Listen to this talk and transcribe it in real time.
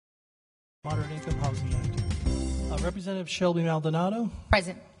Moderate Income Housing Act. Representative Shelby Maldonado.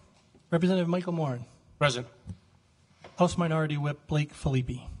 Present. Representative Michael Moran. Present. House Minority Whip Blake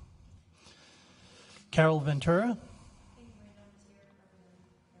Filippi. Carol Ventura.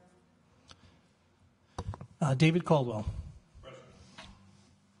 David Caldwell. Present.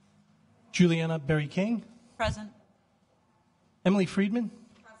 Juliana Berry King. Present. Emily Friedman.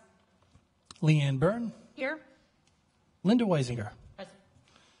 Present. Leanne Byrne. Here. Linda Weisinger. Present.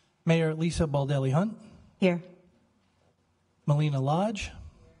 Mayor Lisa Baldelli Hunt. Here. Melina Lodge.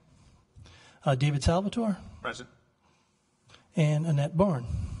 David Salvatore. Present. And Annette Bourne.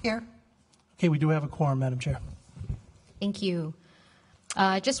 Here. Okay, we do have a quorum, Madam Chair. Thank you.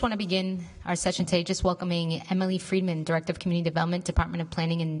 I just want to begin our session today just welcoming Emily Friedman, Director of Community Development, Department of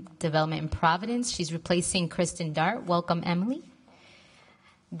Planning and Development in Providence. She's replacing Kristen Dart. Welcome, Emily.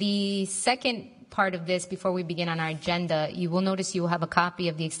 The second part of this, before we begin on our agenda, you will notice you will have a copy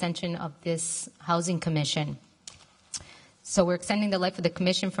of the extension of this Housing Commission. So we're extending the life of the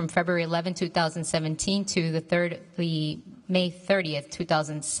commission from February 11, 2017 to the May 30th,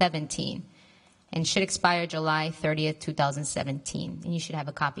 2017, and should expire July 30th, 2017. And you should have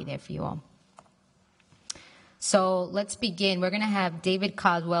a copy there for you all. So let's begin. We're going to have David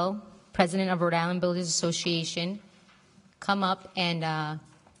Caldwell, President of Rhode Island Builders Association, come up and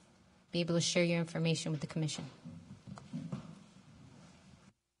be able to share your information with the commission.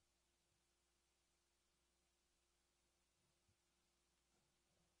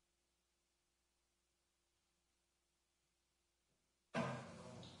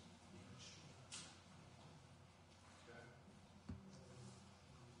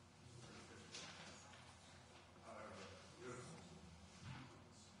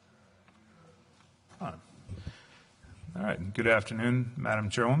 All right. Good afternoon, Madam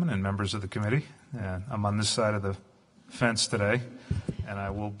Chairwoman and members of the committee. I'm on this side of the fence today, and I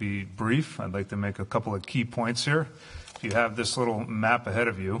will be brief. I'd like to make a couple of key points here. If you have this little map ahead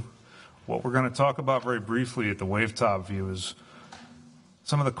of you, what we're going to talk about very briefly at the wave-top view is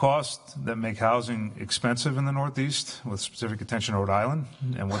some of the costs that make housing expensive in the Northeast, with specific attention to Rhode Island,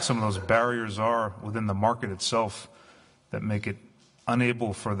 and what some of those barriers are within the market itself that make it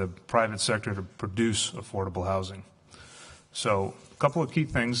unable for the private sector to produce affordable housing. So a couple of key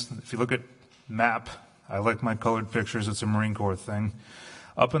things. If you look at map, I like my colored pictures. It's a Marine Corps thing.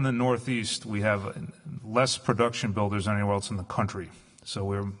 Up in the Northeast, we have less production builders than anywhere else in the country. So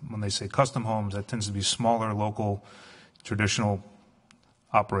when they say custom homes, that tends to be smaller, local, traditional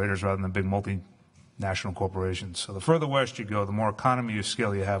operators rather than big multinational corporations. So the further west you go, the more economy of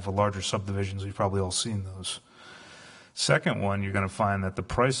scale you have, the larger subdivisions. You've probably all seen those. Second one, you're going to find that the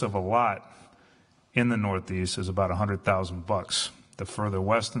price of a lot in the Northeast is about $100,000. The further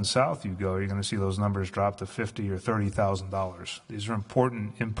west and south you go, you're going to see those numbers drop to $50,000 or $30,000. These are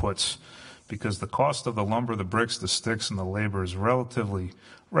important inputs because the cost of the lumber, the bricks, the sticks, and the labor is relatively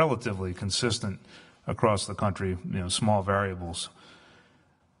consistent across the country. Small variables.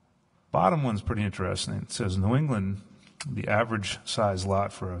 Bottom one's pretty interesting. It says New England, the average size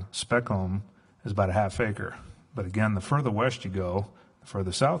lot for a spec home is about a half acre. But again, the further west you go, the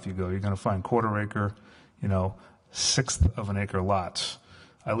further south you go, you're going to find quarter acre, sixth of an acre lots.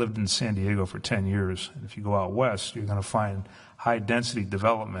 I lived in San Diego for 10 years. And if you go out west, you're going to find high density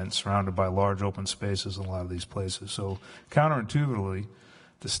development surrounded by large open spaces in a lot of these places. So counterintuitively,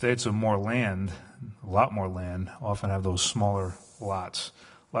 the states with more land, a lot more land, often have those smaller lots.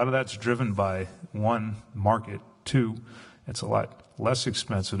 A lot of that's driven by, one, market. Two, it's a lot less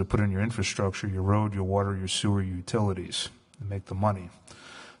expensive to put in your infrastructure, your road, your water, your sewer, your utilities, and make the money.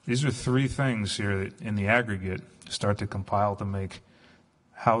 These are three things here that in the aggregate start to compile to make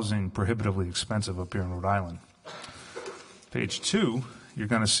housing prohibitively expensive up here in Rhode Island. Page 2, you're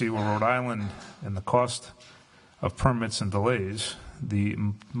going to see where Rhode Island and the cost of permits and delays, the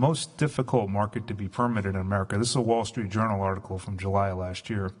most difficult market to be permitted in America. This is a Wall Street Journal article from July of last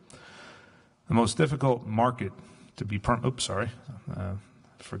year. The most difficult market to be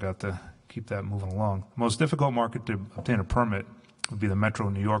forgot to keep that moving along. Most difficult market to obtain a permit would be the Metro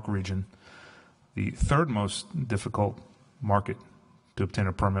New York region. The third most difficult market to obtain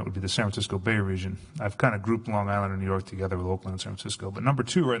a permit would be the San Francisco Bay region. I've kind of grouped Long Island and New York together with Oakland and San Francisco. But number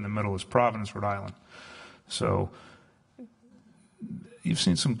 2 right in the middle is Providence, Rhode Island. So you've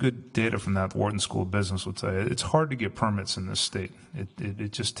seen some good data from that. Wharton School of Business will tell you it's hard to get permits in this state.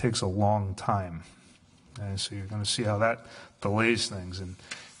 It just takes a long time. And so you're going to see how that delays things. And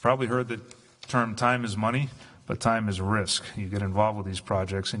you've probably heard the term time is money, but time is risk. You get involved with these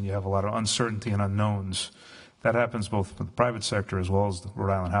projects and you have a lot of uncertainty and unknowns. That happens both with the private sector as well as the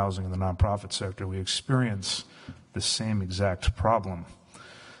Rhode Island housing and the nonprofit sector. We experience the same exact problem.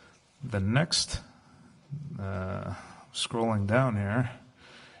 The next, scrolling down here,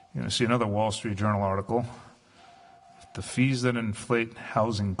 you're going to see another Wall Street Journal article, the fees that inflate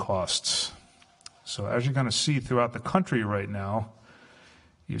housing costs. So as you're going to see throughout the country right now,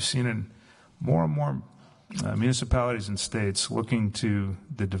 you've seen in more and more municipalities and states looking to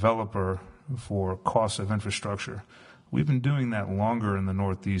the developer for costs of infrastructure. We've been doing that longer in the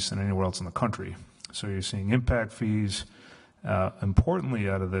Northeast than anywhere else in the country. So you're seeing impact fees. Importantly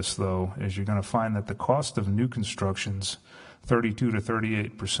out of this, though, is you're going to find that the cost of new construction's 32 to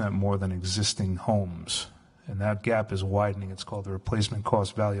 38% more than existing homes. And that gap is widening. It's called the Replacement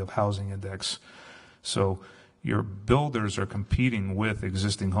Cost Value of Housing Index. So your builders are competing with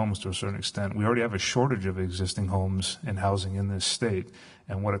existing homes to a certain extent. We already have a shortage of existing homes and housing in this state.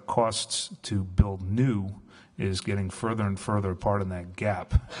 And what it costs to build new is getting further and further apart in that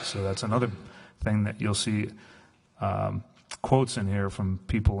gap. So that's another thing that you'll see quotes in here from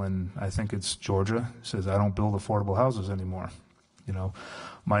people in, I think it's Georgia, says, I don't build affordable houses anymore. You know,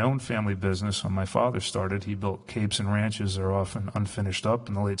 my own family business, when my father started, he built capes and ranches that are often unfinished up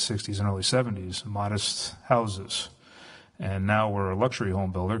in the late 60s and early 70s, modest houses. And now we're a luxury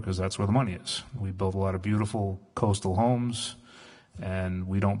home builder because that's where the money is. We build a lot of beautiful coastal homes, and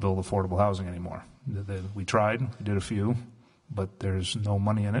we don't build affordable housing anymore. We tried, we did a few, but there's no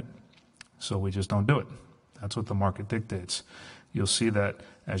money in it, so we just don't do it. That's what the market dictates. You'll see that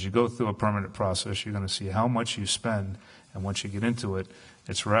as you go through a permanent process, you're going to see how much you spend, and once you get into it,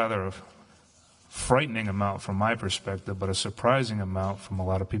 it's rather a frightening amount from my perspective, but a surprising amount from a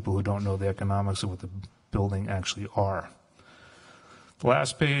lot of people who don't know the economics of what the building actually are. The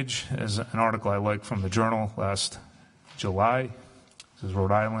last page is an article I like from the Journal last July. It says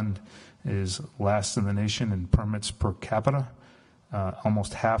Rhode Island is last in the nation in permits per capita,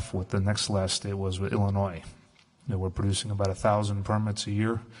 almost half what the next last state was with Illinois. We're producing about 1,000 permits a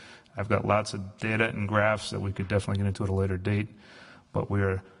year. I've got lots of data and graphs that we could definitely get into at a later date, but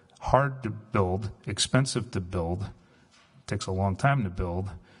we're hard to build, expensive to build, takes a long time to build,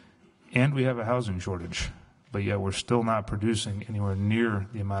 and we have a housing shortage, but yet we're still not producing anywhere near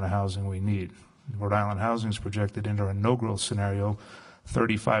the amount of housing we need. Rhode Island housing is projected into a no-growth scenario.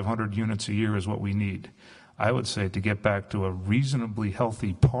 3,500 units a year is what we need. I would say to get back to a reasonably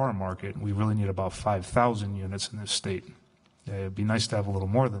healthy par market, we really need about 5,000 units in this state. It'd be nice to have a little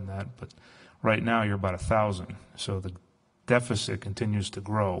more than that, but right now you're about 1,000. So the deficit continues to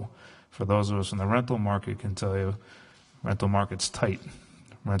grow. For those of us in the rental market can tell you, rental market's tight.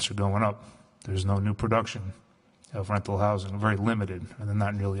 Rents are going up. There's no new production of rental housing, very limited, and they're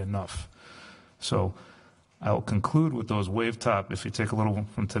not nearly enough. So I'll conclude with those wave top, if you take a little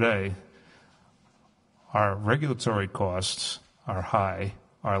from today, our regulatory costs are high.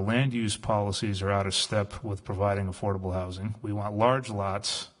 Our land use policies are out of step with providing affordable housing. We want large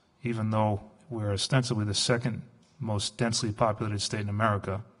lots, even though we're ostensibly the second most densely populated state in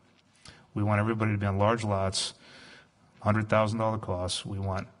America. We want everybody to be on large lots, $100,000 costs. We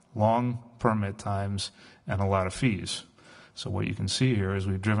want long permit times and a lot of fees. So what you can see here is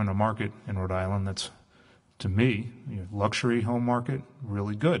we've driven a market in Rhode Island that's, to me, luxury home market,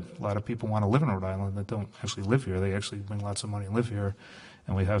 really good. A lot of people want to live in Rhode Island that don't actually live here. They actually bring lots of money and live here,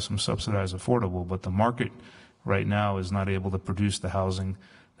 and we have some subsidized affordable. But the market right now is not able to produce the housing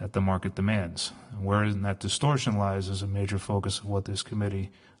that the market demands. And where that distortion lies is a major focus of what this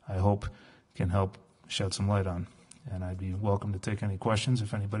committee, I hope, can help shed some light on. And I'd be welcome to take any questions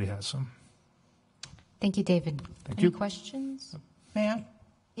if anybody has some. Thank you, David. Thank you. Any questions? May I?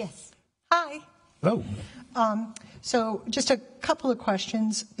 Yes. Hi. Hello. So just a couple of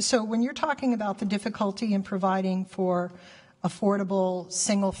questions. So when you're talking about the difficulty in providing for affordable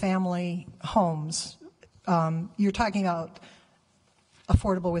single-family homes, you're talking about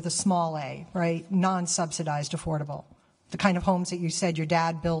affordable with a small a, right? Non-subsidized affordable. The kind of homes that you said your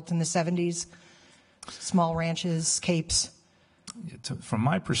dad built in the 70s, small ranches, capes. From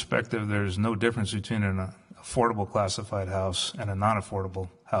my perspective, there's no difference between an affordable classified house and a non-affordable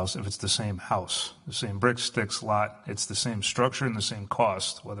house if it's the same house, the same brick, sticks, lot. It's the same structure and the same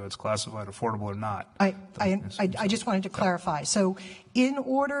cost, whether it's classified affordable or not. I just wanted to clarify. So in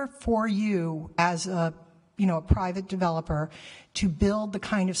order for you as a private developer to build the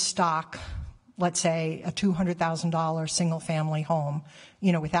kind of stock, let's say a $200,000 single-family home,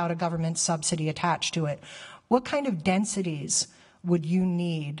 without a government subsidy attached to it, what kind of densities would you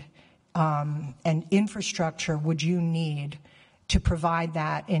need and infrastructure would you need to provide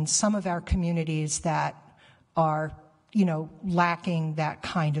that in some of our communities that are, lacking that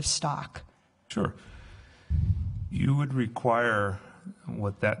kind of stock? Sure. You would require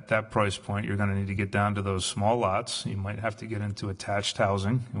with that price point, you're going to need to get down to those small lots. You might have to get into attached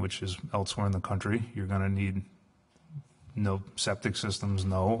housing, which is elsewhere in the country. You're going to need no septic systems,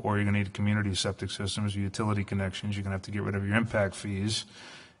 or you're going to need community septic systems, utility connections. You're going to have to get rid of your impact fees,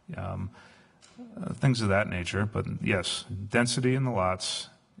 things of that nature. But yes, density in the lots,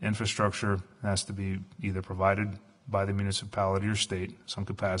 infrastructure has to be either provided by the municipality or state, some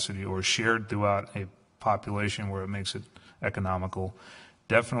capacity, or shared throughout a population where it makes it economical.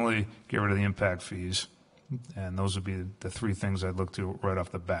 Definitely get rid of the impact fees, and those would be the three things I'd look to right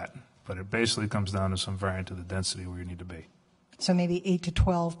off the bat. But it basically comes down to some variant of the density where you need to be. So maybe 8 to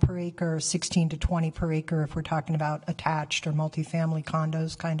 12 per acre, 16 to 20 per acre if we're talking about attached or multifamily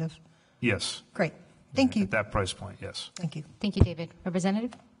condos, kind of? Yes. Great. Thank you. At that price point, yes. Thank you. Thank you, David.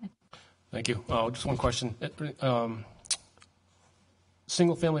 Representative? Thank you. Just one question.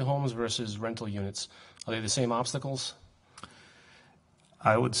 Single-family homes versus rental units, are they the same obstacles?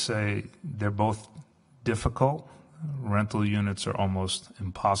 I would say they're both difficult. Rental units are almost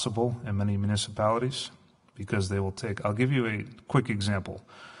impossible in many municipalities because they will take, I'll give you a quick example.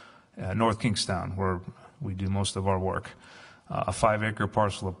 North Kingstown, where we do most of our work, a 5-acre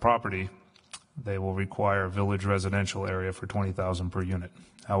parcel of property, they will require a village residential area for $20,000 per unit.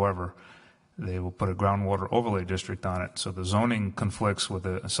 However, they will put a groundwater overlay district on it, so the zoning conflicts with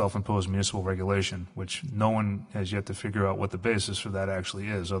a self-imposed municipal regulation, which no one has yet to figure out what the basis for that actually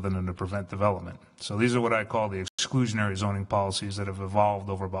is, other than to prevent development. So these are what I call the exclusionary zoning policies that have evolved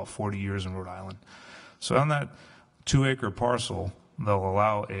over about 40 years in Rhode Island. So on that 2-acre parcel, they'll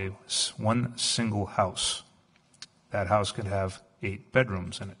allow one single house. That house could have 8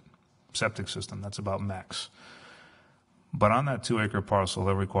 bedrooms in it. Septic system, that's about max. But on that 2-acre parcel,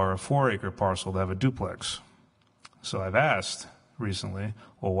 they'll require a 4-acre parcel to have a duplex. So I've asked recently,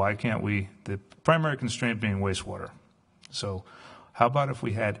 well, why can't we, the primary constraint being wastewater. So how about if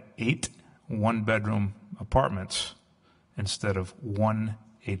we had 8 one-bedroom apartments instead of 1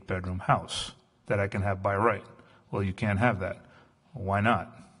 8-bedroom house that I can have by right? Well, you can't have that. Well, why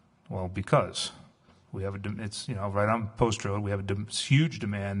not? Well, because we have it's right on Post Road, we have a huge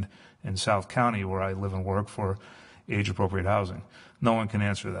demand in South County where I live and work for age-appropriate housing. No one can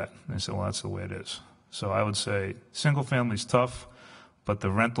answer that. They say, well, that's the way it is. So I would say single family is tough, but the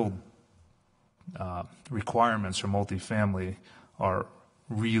rental requirements for multifamily are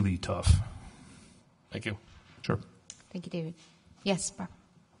really tough. Thank you. Sure. Thank you, David. Yes, Barb.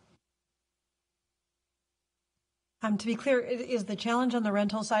 To be clear, is the challenge on the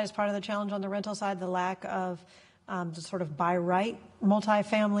rental side, is part of the challenge on the rental side, the lack of the sort of by right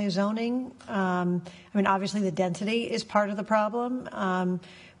multifamily zoning? I mean, obviously the density is part of the problem,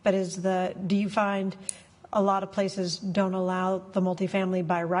 but do you find a lot of places don't allow the multifamily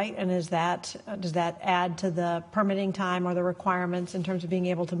by right, and does that add to the permitting time or the requirements in terms of being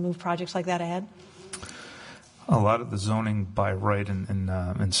able to move projects like that ahead? A lot of the zoning by right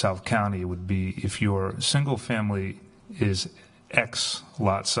in South County would be if your single family is X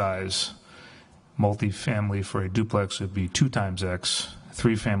lot size, multifamily for a duplex would be 2 times X,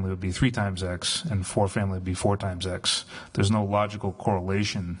 3-family would be 3 times X, and 4-family would be 4 times X. There's no logical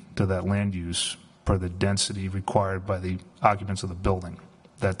correlation to that land use per the density required by the occupants of the building.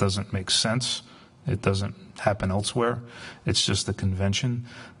 That doesn't make sense. It doesn't happen elsewhere. It's just the convention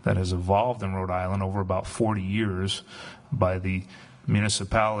that has evolved in Rhode Island over about 40 years by the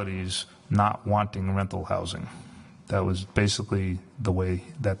municipalities not wanting rental housing. That was basically the way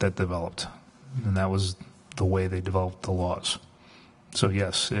that developed, and that was the way they developed the laws. So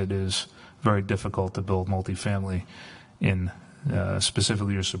yes, it is very difficult to build multifamily in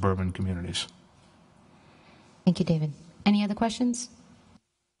specifically your suburban communities. Thank you, David. Any other questions?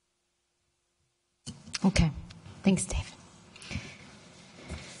 Okay. Thanks, David.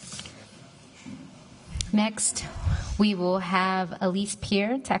 Next, we will have Elise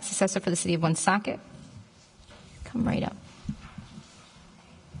Pierre, tax assessor for the city of Woonsocket. Come right up.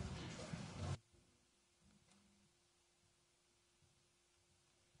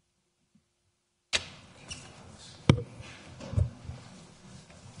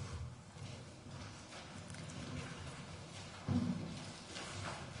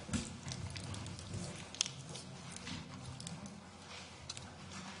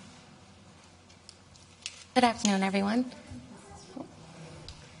 Good afternoon, everyone.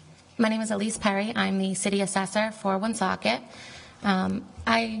 My name is Elise Perry. I'm the city assessor for Woonsocket.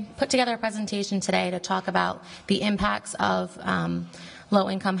 I put together a presentation today to talk about the impacts of low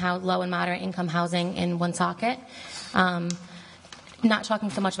and moderate income housing in Woonsocket. Not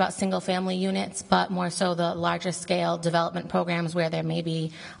talking so much about single family units, but more so the larger scale development programs where there may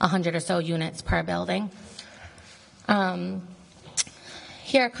be 100 or so units per building.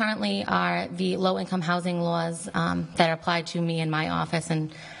 here currently are the low-income housing laws that apply to me in my office,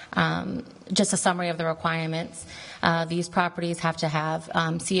 and just a summary of the requirements. These properties have to have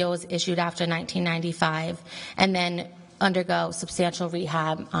COs issued after 1995 and then undergo substantial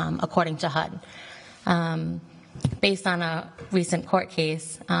rehab according to HUD. Based on a recent court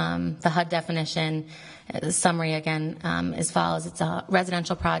case, the HUD definition, summary again, as follows. It's a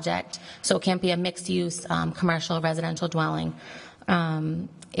residential project, so it can't be a mixed-use commercial residential dwelling.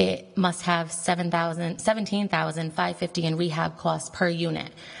 It must have $17,550 in rehab costs per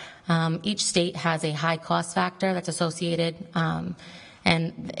unit. Each state has a high cost factor that's associated, and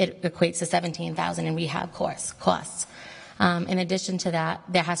it equates to $17,000 in rehab costs. In addition to that,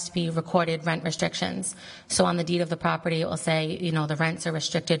 there has to be recorded rent restrictions. So on the deed of the property, it will say, the rents are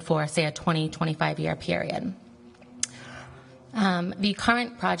restricted for, say, a 25-year period. The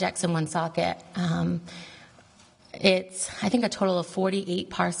current projects in Woonsocket, it's, I think, a total of 48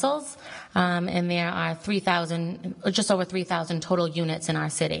 parcels, and there are just over 3,000 total units in our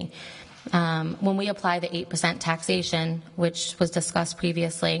city. When we apply the 8% taxation, which was discussed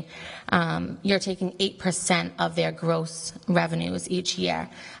previously, you're taking 8% of their gross revenues each year,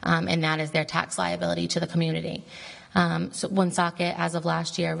 and that is their tax liability to the community. So Woonsocket, as of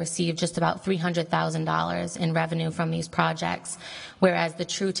last year, received just about $300,000 in revenue from these projects, whereas the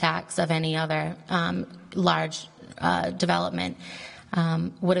true tax of any other large development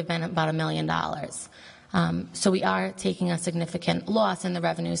would have been about $1 million. So we are taking a significant loss in the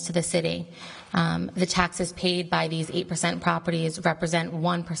revenues to the city. The taxes paid by these 8% properties represent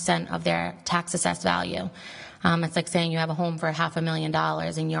 1% of their tax assessed value. It's like saying you have a home for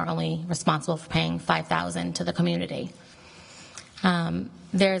 $500,000 and you're only responsible for paying $5,000 to the community.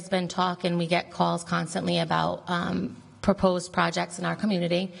 There's been talk, and we get calls constantly about proposed projects in our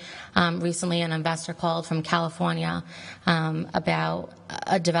community. Recently, an investor called from California about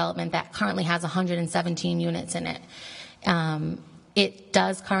a development that currently has 117 units in it. It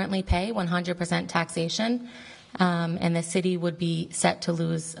does currently pay 100% taxation, and the city would be set to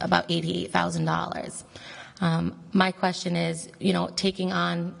lose about $88,000. My question is, taking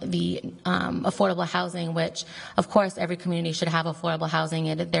on the affordable housing, which, of course, every community should have affordable housing,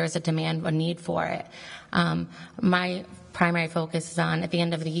 and there is a demand, a need for it. My primary focus is on, at the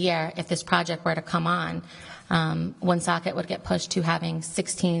end of the year, if this project were to come on, Woonsocket would get pushed to having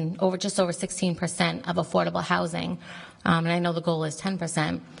just over 16% of affordable housing, and I know the goal is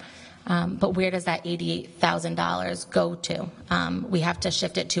 10%. But where does that $88,000 go to? We have to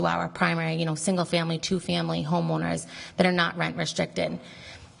shift it to our primary, single-family, two-family homeowners that are not rent restricted.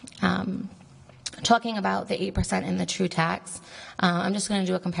 Talking about the 8% in the true tax, I'm just going to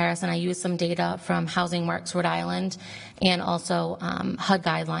do a comparison. I used some data from Housing Works Rhode Island and also HUD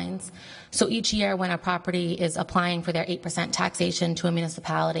guidelines. So each year when a property is applying for their 8% taxation to a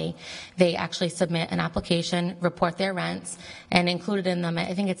municipality, they actually submit an application, report their rents, and included in them,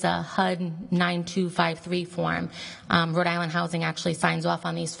 I think it's a HUD 9253 form. Rhode Island Housing actually signs off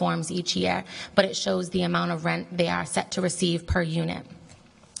on these forms each year, but it shows the amount of rent they are set to receive per unit.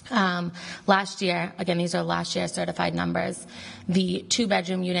 Last year, again, these are last year certified numbers, the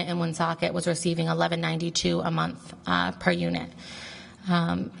 2-bedroom unit in Woonsocket was receiving $11.92 a month per unit.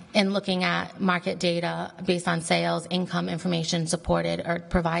 And looking at market data based on sales, income information supported or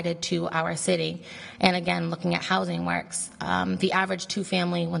provided to our city, and again, looking at Housing Works, the average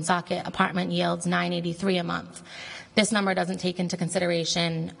 2-family Woonsocket apartment yields $9.83 a month. This number doesn't take into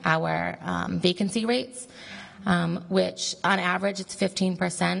consideration our vacancy rates, which on average it's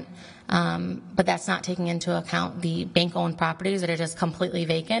 15%, but that's not taking into account the bank-owned properties that are just completely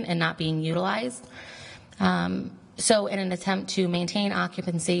vacant and not being utilized. So in an attempt to maintain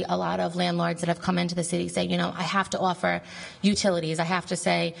occupancy, a lot of landlords that have come into the city say, I have to offer utilities. I have to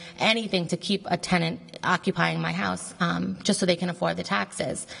say anything to keep a tenant occupying my house just so they can afford the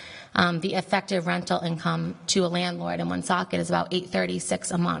taxes. The effective rental income to a landlord in Woonsocket is about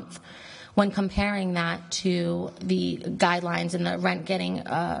 $836 a month. When comparing that to the guidelines and the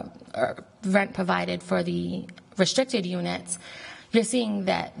rent provided for the restricted units, you're seeing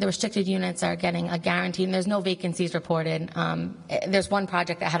that the restricted units are getting a guarantee, and there's no vacancies reported. There's one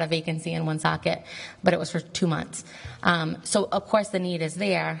project that had a vacancy in Woonsocket, but it was for 2 months. So, of course, the need is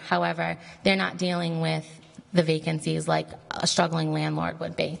there. However, they're not dealing with the vacancies like a struggling landlord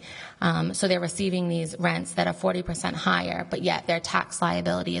would be. So they're receiving these rents that are 40% higher, but yet their tax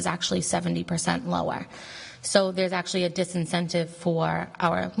liability is actually 70% lower. So there's actually a disincentive for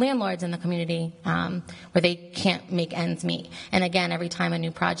our landlords in the community where they can't make ends meet. And again, every time a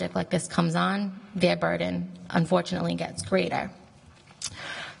new project like this comes on, their burden, unfortunately, gets greater.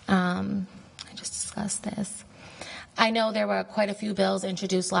 I just discussed this. I know there were quite a few bills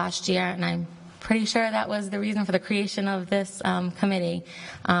introduced last year, and I'm pretty sure that was the reason for the creation of this committee.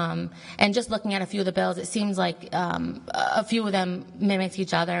 And just looking at a few of the bills, it seems like a few of them mimicked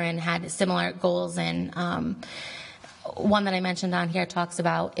each other and had similar goals. And one that I mentioned on here talks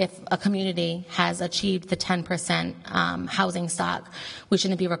about if a community has achieved the 10% housing stock, we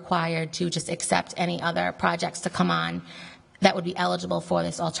shouldn't be required to just accept any other projects to come on that would be eligible for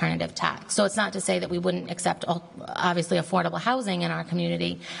this alternative tax. So it's not to say that we wouldn't accept, obviously, affordable housing in our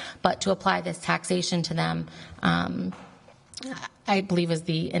community, but to apply this taxation to them, I believe is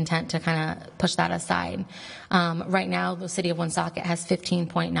the intent to kind of push that aside. Right now, the city of Woonsocket has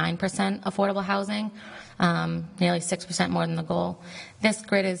 15.9% affordable housing, nearly 6% more than the goal. This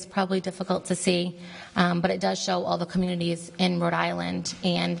grid is probably difficult to see, but it does show all the communities in Rhode Island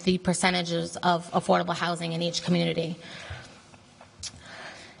and the percentages of affordable housing in each community.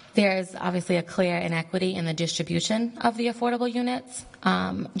 There's obviously a clear inequity in the distribution of the affordable units.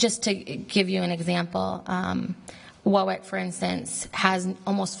 Just to give you an example, Warwick, for instance, has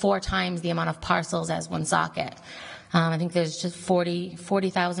almost 4 times the amount of parcels as Woonsocket. I think there's just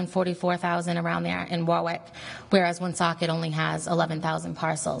 40,000, 44,000 around there in Warwick, whereas Woonsocket only has 11,000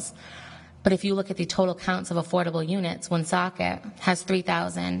 parcels. But if you look at the total counts of affordable units, Woonsocket has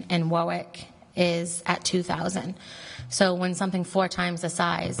 3,000 and Warwick is at 2,000. So when something 4 times the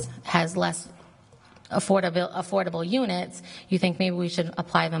size has less affordable units, you think maybe we should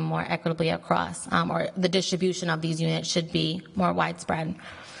apply them more equitably across, or the distribution of these units should be more widespread.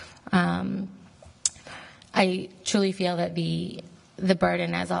 I truly feel that the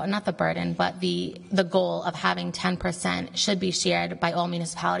burden, not the burden, but the goal of having 10% should be shared by all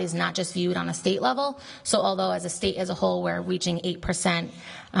municipalities, not just viewed on a state level. So although as a state as a whole we're reaching 8%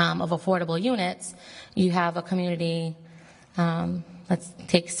 of affordable units, you have a community, let's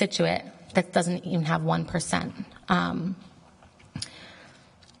take Scituate, that doesn't even have 1%.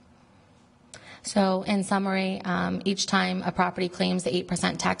 So in summary, each time a property claims the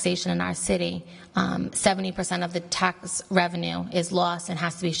 8% taxation in our city, 70% of the tax revenue is lost and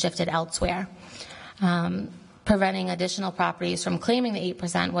has to be shifted elsewhere. Preventing additional properties from claiming the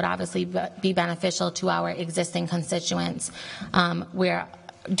 8% would obviously be beneficial to our existing constituents. We're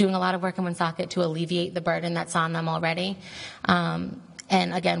doing a lot of work in Woonsocket to alleviate the burden that's on them already. And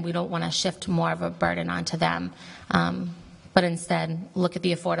again, we don't want to shift more of a burden onto them, but instead look at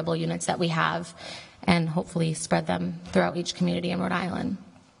the affordable units that we have and hopefully spread them throughout each community in Rhode Island.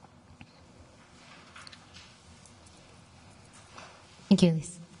 Thank you,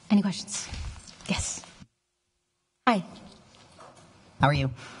 Elise. Any questions? Yes. Hi. How are you?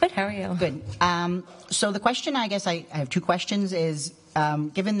 Good. How are you? Good. So the question, I guess I have 2 questions, is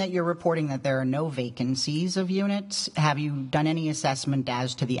given that you're reporting that there are no vacancies of units, have you done any assessment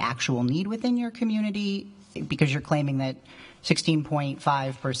as to the actual need within your community? Because you're claiming that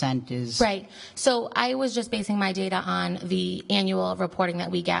 16.5% is... Right. So I was just basing my data on the annual reporting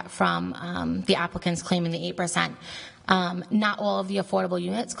that we get from the applicants claiming the 8%. Not all of the affordable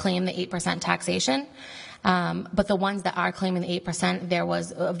units claim the 8% taxation. But the ones that are claiming the 8%, there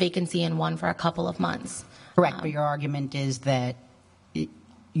was a vacancy in one for a couple of months. Correct, but your argument is that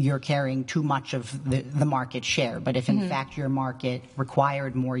you're carrying too much of the market share. But if, in fact, your market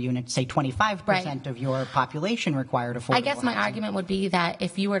required more units, say 25% of your population required affordable I guess my housing. argument would be that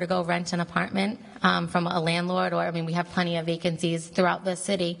if you were to go rent an apartment from a landlord, or, I mean, we have plenty of vacancies throughout the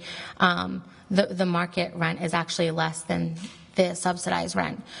city, the market rent is actually less than the subsidized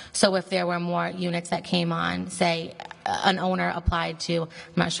rent. So if there were more units that came on, say an owner applied to, I'm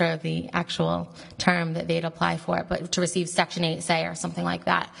not sure of the actual term that they'd apply for it, but to receive Section 8, say, or something like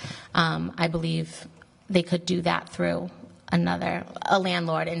that, I believe they could do that through a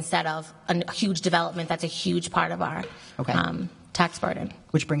landlord instead of a huge development that's a huge part of our tax burden.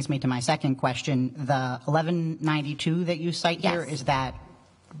 Which brings me to my second question. The 1192 that you cite here, is that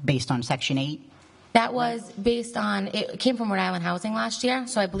based on Section 8? That was based on, it came from Rhode Island Housing last year,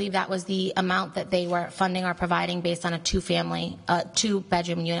 so I believe that was the amount that they were funding or providing based on a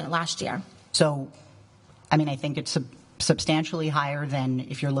 2-bedroom unit last year. So, I mean, I think it's substantially higher than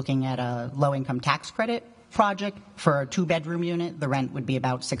if you're looking at a low-income tax credit project. For a 2-bedroom unit, the rent would be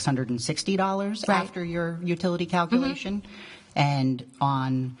about $660 after your utility calculation. And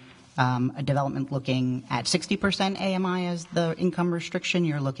on a development looking at 60% AMI as the income restriction,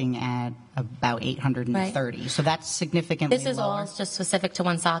 you're looking at about $830. So that's significantly This is lower. all just specific to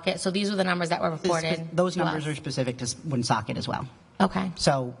Woonsocket, so these are the numbers that were reported. Those numbers are specific to Woonsocket as well. Okay.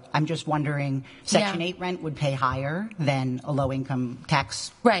 So I'm just wondering, Section 8 rent would pay higher than a low-income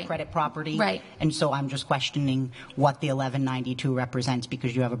tax Right. credit property. Right. And so I'm just questioning what the 1192 represents,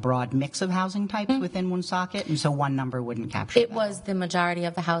 because you have a broad mix of housing types within Woonsocket, and so one number wouldn't capture It that. was the majority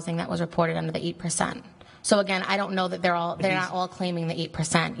of the housing that was reported under the 8%. So again, I don't know that they're not all claiming the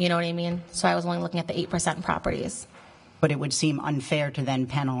 8%. You know what I mean? So I was only looking at the 8% properties. But it would seem unfair to then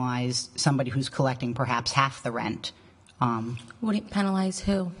penalize somebody who's collecting perhaps half the rent Would it penalize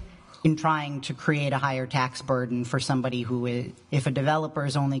who? in trying to create a higher tax burden for somebody who is, if a developer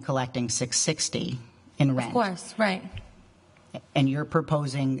is only collecting $660 in rent. Of course, right. And you're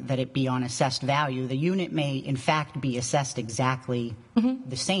proposing that it be on assessed value, the unit may in fact be assessed exactly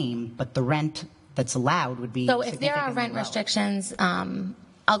the same, but the rent that's allowed would be So if there are significantly rent lower. restrictions,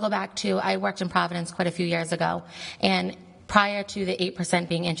 I'll go back to, I worked in Providence quite a few years ago, and prior to the 8%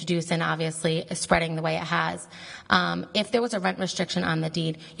 being introduced and obviously spreading the way it has, if there was a rent restriction on the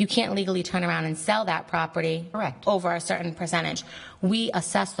deed, you can't legally turn around and sell that property Correct. over a certain percentage. We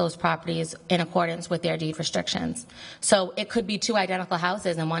assess those properties in accordance with their deed restrictions. So it could be two identical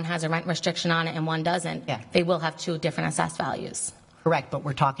houses and one has a rent restriction on it and one doesn't. Yeah. They will have two different assessed values. Correct, but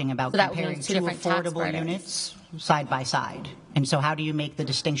we're talking about So that comparing means two two different tax affordable burdens. units side by side. And so how do you make the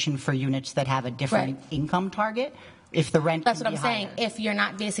distinction for units that have a different Right. income target if the rent That's can what I'm be saying. higher? If you're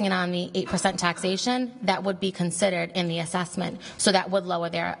not basing it on the 8% taxation, that would be considered in the assessment. So that would lower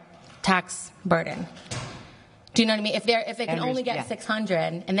their tax burden. Do you know what I mean? If it can only get Yeah.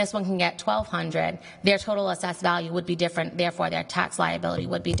 600 and this one can get 1,200, their total assessed value would be different. Therefore, their tax liability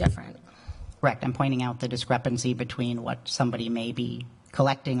would be different. Correct. I'm pointing out the discrepancy between what somebody may be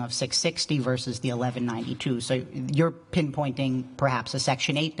collecting of $660 versus the $1192. So you're pinpointing perhaps a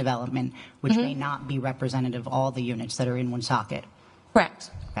Section 8 development, which may not be representative of all the units that are in Woonsocket. Correct.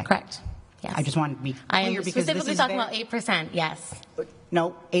 Okay. Correct. Yes. I just want to be I clear am because this specifically is talking very- about 8%. Yes.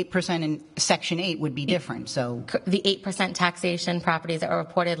 No, 8% in Section 8 would be different. So The 8% taxation properties that were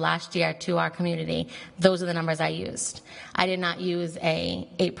reported last year to our community, those are the numbers I used. I did not use a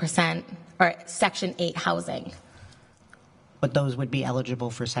 8% or Section 8 housing. but those would be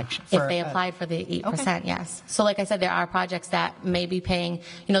eligible for Section If they applied for the 8%, yes. So like I said, there are projects that may be paying,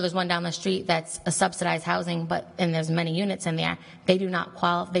 there's one down the street that's a subsidized housing, and there's many units in there. They do not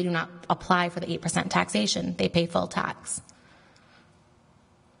apply for the 8% taxation. They pay full tax.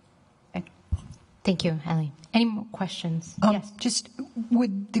 Thank you, Ellie. Any more questions? Yes. Just,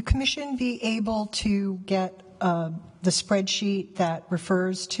 would the commission be able to get the spreadsheet that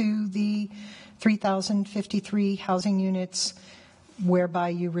refers to the 3,053 housing units whereby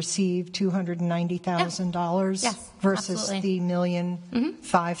you receive $290,000 Yes, versus absolutely. the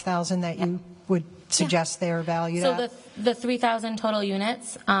 $1,005,000 that you would suggest they're valued So at? the 3,000 total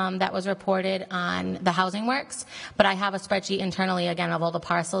units that was reported on the Housing Works, but I have a spreadsheet internally, again, of all the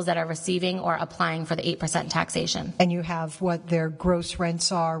parcels that are receiving or applying for the 8% taxation. And you have what their gross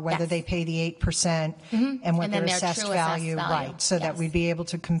rents are, whether Yes. they pay the 8%, and what And their then their assessed true assessed value, value. right, so that Yes. we'd be able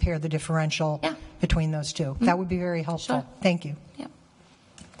to compare the differential Yeah. between those two. That would be very helpful. Sure. Thank you. Yep.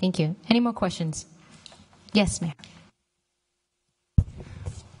 Thank you. Any more questions? Yes, ma'am.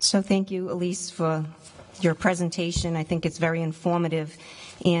 So thank you, Elise, for your presentation. I think it's very informative.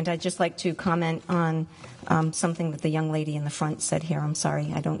 And I'd just like to comment on something that the young lady in the front said here. I'm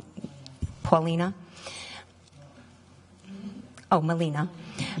sorry, Paulina? Oh, Melina.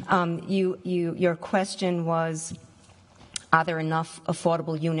 Your question was, are there enough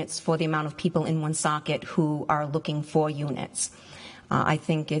affordable units for the amount of people in Woonsocket who are looking for units? I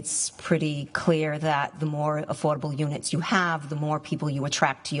think it's pretty clear that the more affordable units you have, the more people you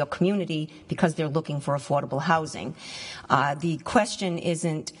attract to your community because they're looking for affordable housing. The question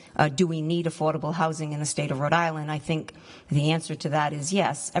isn't, do we need affordable housing in the state of Rhode Island? I think the answer to that is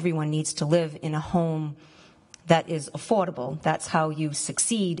yes. Everyone needs to live in a home that is affordable. That's how you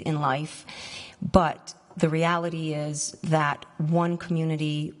succeed in life. But the reality is that one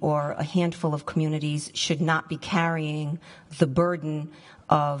community or a handful of communities should not be carrying the burden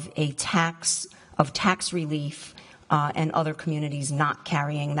of tax relief and other communities not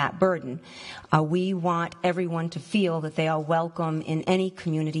carrying that burden. We want everyone to feel that they are welcome in any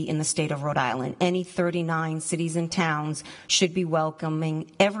community in the state of Rhode Island. Any 39 cities and towns should be welcoming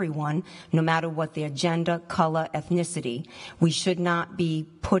everyone, no matter what their gender, color, ethnicity. We should not be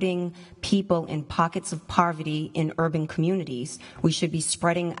putting people in pockets of poverty in urban communities. We should be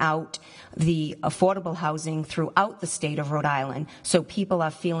spreading out the affordable housing throughout the state of Rhode Island so people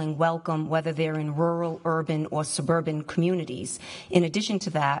are feeling welcome whether they're in rural, urban, or suburban communities. In addition to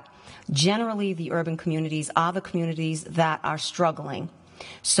that, generally the urban communities are the communities that are struggling.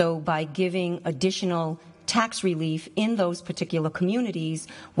 So by giving additional tax relief in those particular communities,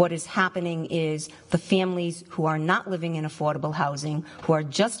 what is happening is the families who are not living in affordable housing, who are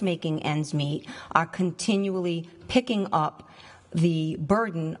just making ends meet, are continually picking up the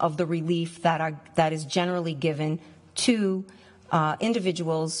burden of the relief that is generally given to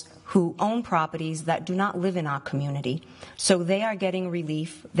individuals who own properties that do not live in our community. So they are getting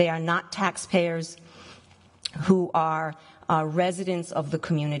relief. They are not taxpayers who are residents of the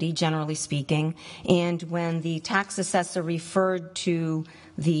community, generally speaking. And when the tax assessor referred to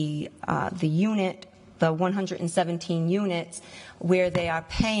the unit, the 117 units, where they are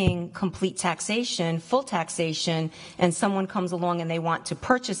paying complete taxation, full taxation, and someone comes along and they want to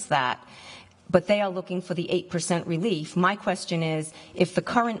purchase that, but they are looking for the 8% relief. My question is, if the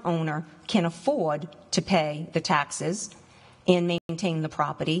current owner can afford to pay the taxes and maintain the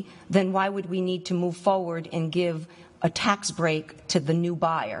property, then why would we need to move forward and give a tax break to the new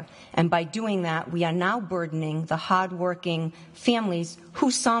buyer? And by doing that, we are now burdening the hardworking families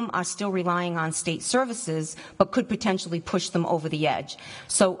who some are still relying on state services, but could potentially push them over the edge.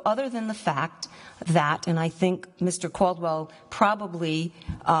 So other than the fact that, and I think Mr. Caldwell probably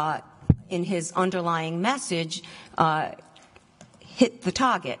in his underlying message hit the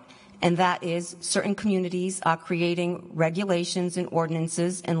target, and that is certain communities are creating regulations and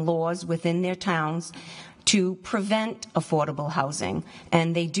ordinances and laws within their towns to prevent affordable housing,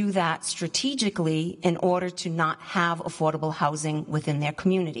 and they do that strategically in order to not have affordable housing within their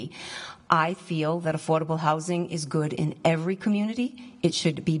community. I feel that affordable housing is good in every community. It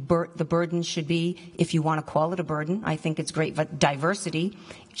should be, the burden should be, if you want to call it a burden, I think it's great, but diversity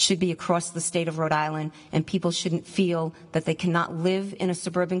should be across the state of Rhode Island, and people shouldn't feel that they cannot live in a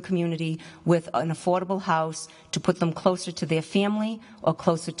suburban community with an affordable house to put them closer to their family or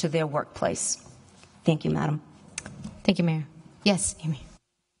closer to their workplace. Thank you, Madam. Thank you, Mayor. Yes, Amy.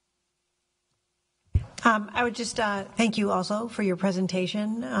 I would just thank you also for your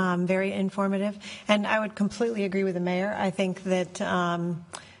presentation, very informative. And I would completely agree with the mayor. I think that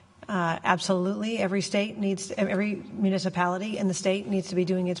absolutely every municipality in the state needs to be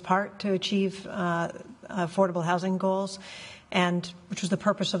doing its part to achieve affordable housing goals, and which was the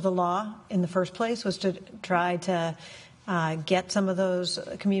purpose of the law in the first place, was to try to get some of those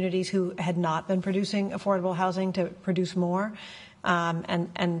communities who had not been producing affordable housing to produce more.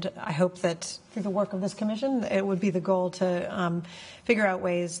 And I hope that through the work of this commission, it would be the goal to figure out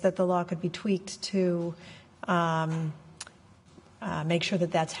ways that the law could be tweaked to make sure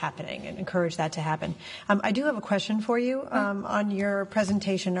that that's happening and encourage that to happen. I do have a question for you on your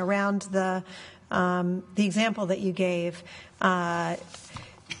presentation around the example that you gave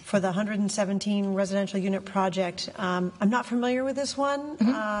for the 117 residential unit project. I'm not familiar with this one,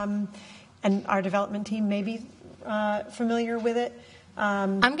 and our development team may be familiar with it.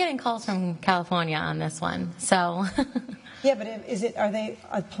 I'm getting calls from California on this one, so. Yeah, but are they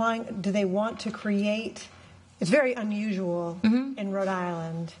applying, do they want to create, it's very unusual in Rhode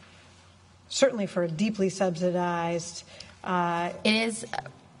Island, certainly for a deeply subsidized. It is,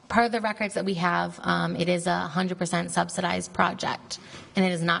 per the records that we have, it is a 100% subsidized project, and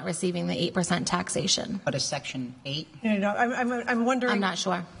it is not receiving the 8% taxation. But a Section 8? No, I'm wondering. I'm not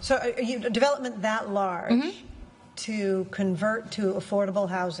sure. So a development that large to convert to affordable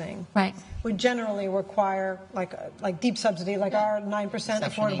housing would generally require like deep subsidy, like our 9%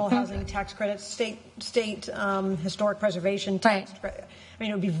 affordable housing tax credit, state historic preservation tax credit. I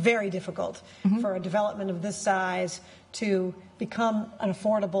mean, it would be very difficult for a development of this size to become an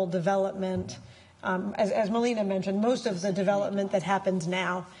affordable development. As Melina mentioned, most of the development that happens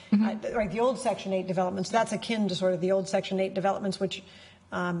now, the old Section 8 developments, that's akin to sort of the old Section 8 developments, which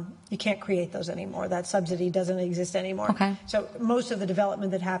you can't create those anymore. That subsidy doesn't exist anymore. Okay. So most of the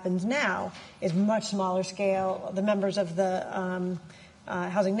development that happens now is much smaller scale. The members of the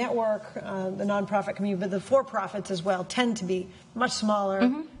housing network, the nonprofit community, but the for-profits as well tend to be much smaller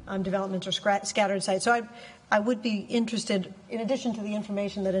developments or scattered sites. So I would be interested, in addition to the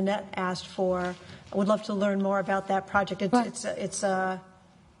information that Annette asked for, I would love to learn more about that project.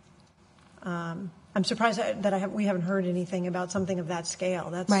 I'm surprised that we haven't heard anything about something of that scale.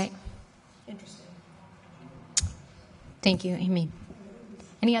 That's interesting. Thank you, Amy.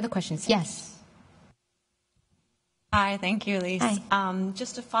 Any other questions? Yes. Hi, thank you, Elise. Hi.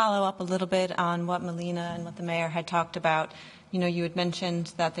 Just to follow up a little bit on what Melina and what the mayor had talked about, you had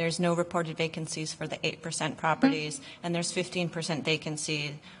mentioned that there's no reported vacancies for the 8% properties, and there's 15%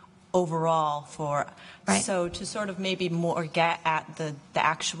 vacancy overall for. So to sort of maybe more get at the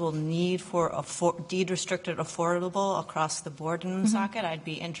actual need for deed restricted affordable across the board in Woonsocket, I'd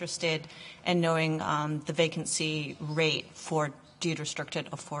be interested in knowing the vacancy rate for deed restricted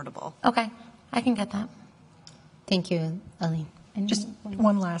affordable. Okay, I can get that. Thank you, Aline. Just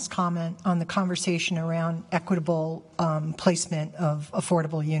one last comment on the conversation around equitable placement of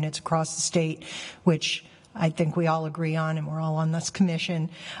affordable units across the state, which I think we all agree on, and we're all on this commission.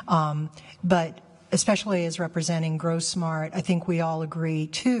 But especially as representing GrowSmart, I think we all agree,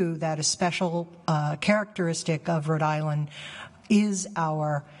 too, that a special characteristic of Rhode Island is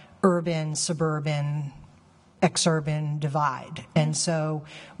our urban-suburban exurban divide. And so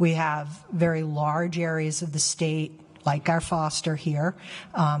we have very large areas of the state, like our Foster here,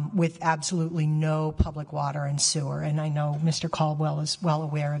 with absolutely no public water and sewer. And I know Mr. Caldwell is well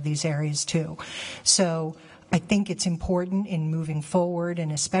aware of these areas too. So I think it's important in moving forward,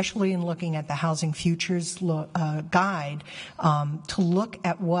 and especially in looking at the Housing Futures Guide, to look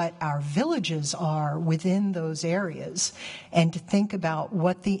at what our villages are within those areas and to think about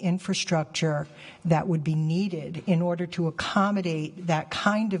what the infrastructure that would be needed in order to accommodate that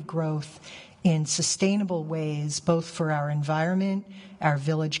kind of growth in sustainable ways, both for our environment, our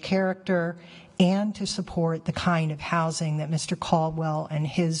village character, and to support the kind of housing that Mr. Caldwell and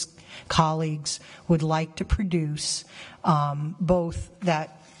his colleagues would like to produce, both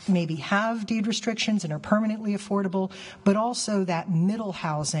that maybe have deed restrictions and are permanently affordable, but also that middle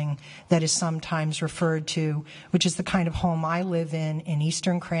housing that is sometimes referred to, which is the kind of home I live in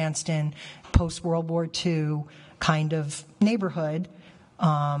Eastern Cranston, post-World War II kind of neighborhood.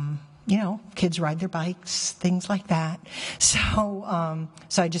 You know, kids ride their bikes, things like that. So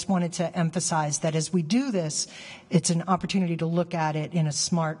I just wanted to emphasize that as we do this, it's an opportunity to look at it in a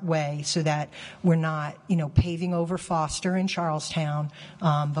smart way so that we're not, paving over Foster in Charlestown,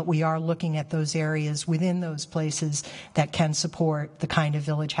 but we are looking at those areas within those places that can support the kind of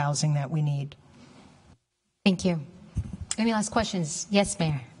village housing that we need. Thank you. Any last questions? Yes,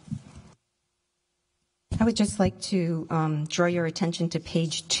 Mayor. I would just like to draw your attention to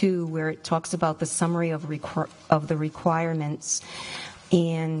page 2, where it talks about the summary of the requirements,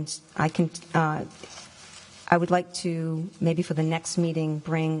 and I would like to maybe for the next meeting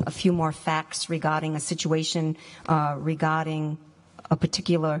bring a few more facts regarding a situation regarding a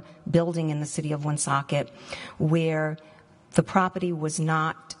particular building in the city of Woonsocket where the property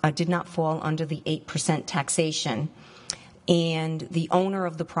did not fall under the 8% taxation. And the owner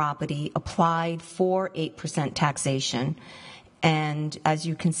of the property applied for 8% taxation. And as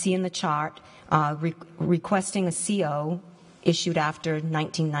you can see in the chart, requesting a CO issued after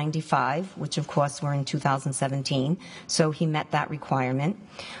 1995, which of course we're in 2017, so he met that requirement.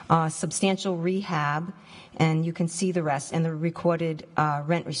 Substantial rehab, and you can see the rest, and the recorded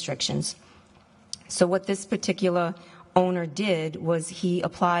rent restrictions. So what this particular owner did was he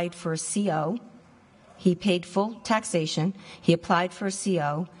applied for a CO. He paid full taxation, he applied for a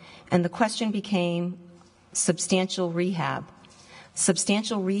CO, and the question became substantial rehab.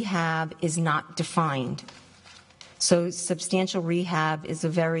 Substantial rehab is not defined. So substantial rehab is a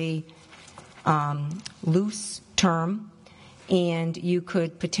very loose term, and you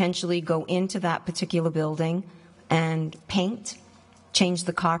could potentially go into that particular building and paint, change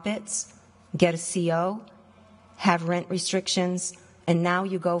the carpets, get a CO, have rent restrictions, and now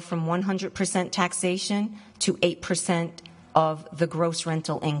you go from 100% taxation to 8% of the gross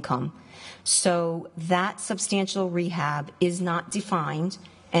rental income. So that substantial rehab is not defined,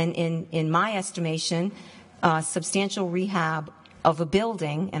 and in my estimation, substantial rehab of a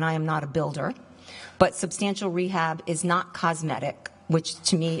building, and I am not a builder, but substantial rehab is not cosmetic, which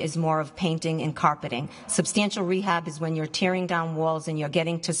to me is more of painting and carpeting. Substantial rehab is when you're tearing down walls and you're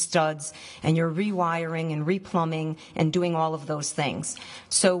getting to studs and you're rewiring and replumbing and doing all of those things.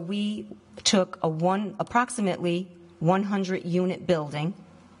 So we took approximately 100-unit building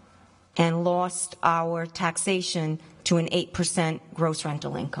and lost our taxation to an 8% gross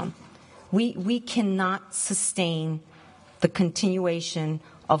rental income. We cannot sustain the continuation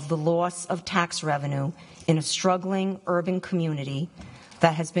of the loss of tax revenue in a struggling urban community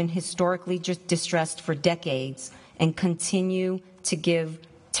that has been historically distressed for decades and continue to give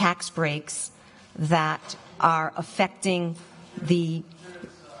tax breaks that are affecting the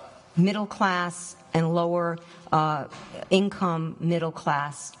middle class and lower income middle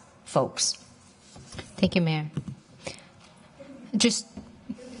class folks. Thank you, Mayor.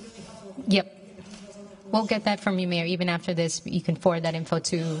 Yep. We'll get that from you, Mayor. Even after this, you can forward that info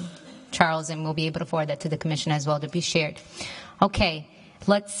to Charles, and we'll be able to forward that to the Commission as well to be shared. Okay.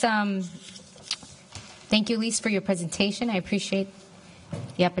 Let's thank you, Lise, for your presentation. I appreciate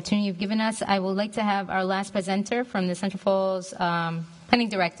the opportunity you've given us. I would like to have our last presenter from the Central Falls Planning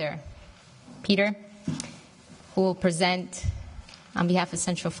Director, Peter, who will present on behalf of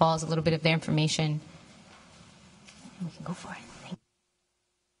Central Falls a little bit of their information. We can go for it.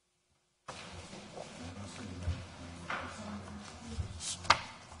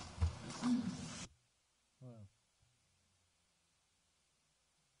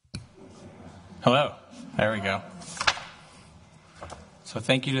 Hello. There we go. So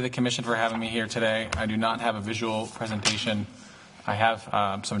thank you to the Commission for having me here today. I do not have a visual presentation. I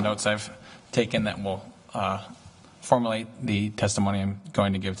have some notes I've taken that will formulate the testimony I'm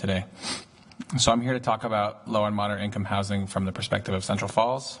going to give today. So I'm here to talk about low and moderate income housing from the perspective of Central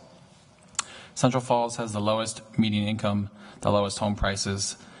Falls. Central Falls has the lowest median income, the lowest home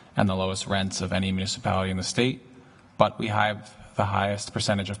prices, and the lowest rents of any municipality in the state, but we have the highest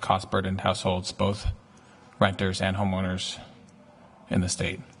percentage of cost-burdened households, both renters and homeowners in the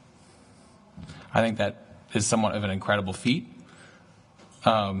state. I think that is somewhat of an incredible feat,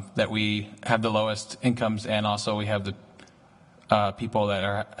 that we have the lowest incomes and also we have the people that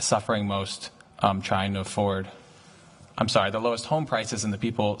are suffering most trying to afford, the lowest home prices and the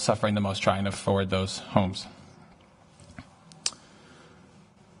people suffering the most trying to afford those homes.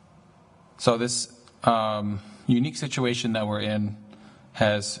 So this unique situation that we're in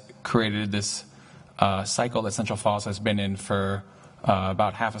has created this cycle that Central Falls has been in for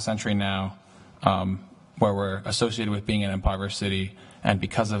about half a century now, where we're associated with being an impoverished city, and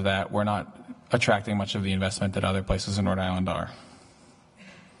because of that, we're not attracting much of the investment that other places in Rhode Island are.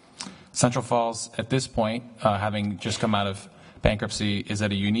 Central Falls, at this point, having just come out of bankruptcy, is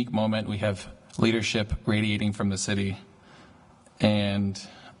at a unique moment. We have leadership radiating from the city, and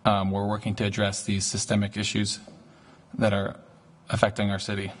we're working to address these systemic issues that are affecting our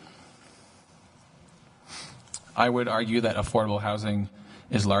city. I would argue that affordable housing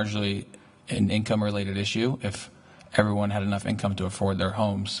is largely an income-related issue. If everyone had enough income to afford their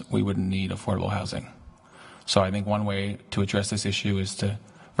homes, we wouldn't need affordable housing. So I think one way to address this issue is to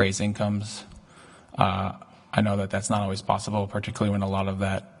raise incomes. I know that that's not always possible, particularly when a lot of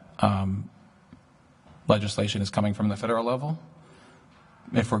that legislation is coming from the federal level.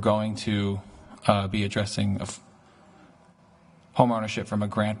 If we're going to be addressing home ownership from a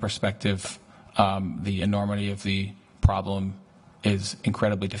grant perspective, the enormity of the problem is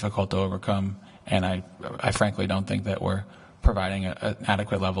incredibly difficult to overcome, and I frankly don't think that we're providing an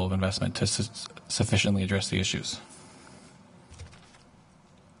adequate level of investment to sufficiently address the issues.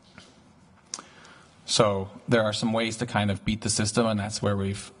 So there are some ways to kind of beat the system, and that's where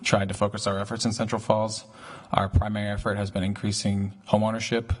we've tried to focus our efforts in Central Falls. Our primary effort has been increasing home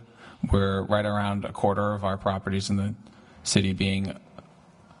ownership. We're right around a quarter of our properties in the city being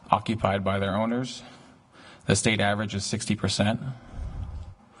occupied by their owners. The state average is 60%.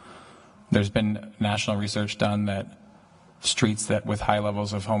 There's been national research done that streets that with high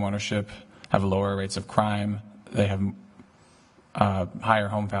levels of home ownership have lower rates of crime, they have higher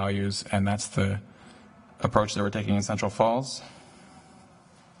home values, and that's the approach that we're taking in Central Falls.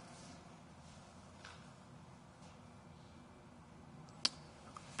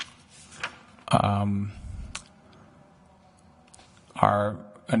 Our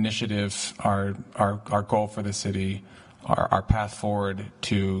initiative, our goal for the city, our path forward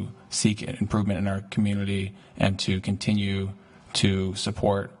to seek improvement in our community and to continue to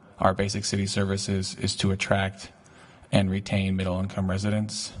support our basic city services is to attract and retain middle-income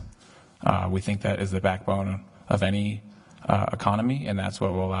residents. We think that is the backbone of any economy, and that's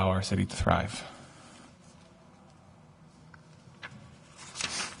what will allow our city to thrive.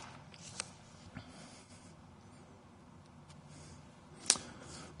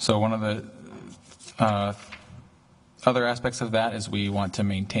 So one of the other aspects of that is we want to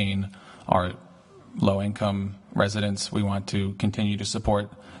maintain our low-income residents. We want to continue to support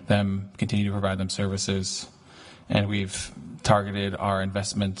them, continue to provide them services, and we've targeted our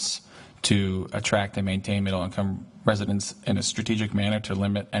investments to attract and maintain middle-income residents in a strategic manner to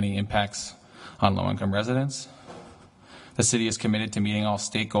limit any impacts on low-income residents. The city is committed to meeting all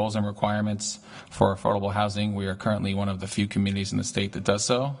state goals and requirements for affordable housing. We are currently one of the few communities in the state that does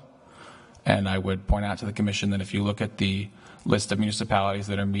so. And I would point out to the Commission that if you look at the list of municipalities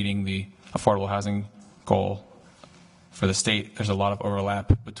that are meeting the affordable housing goal for the state, there's a lot of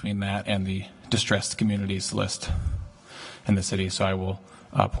overlap between that and the distressed communities list in the city. So I will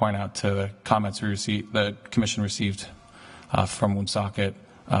point out to the comments the Commission received from Woonsocket,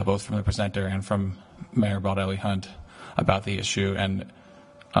 both from the presenter and from Mayor Baldelli Hunt, about the issue and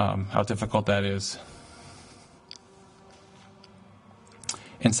how difficult that is.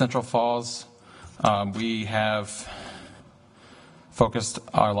 In Central Falls, we have focused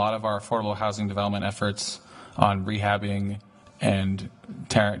a lot of our affordable housing development efforts on rehabbing and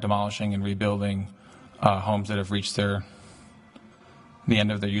demolishing and rebuilding homes that have reached the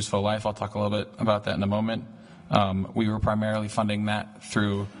end of their useful life. I'll talk a little bit about that in a moment. We were primarily funding that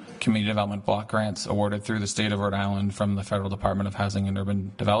through community development block grants awarded through the state of Rhode Island from the Federal Department of Housing and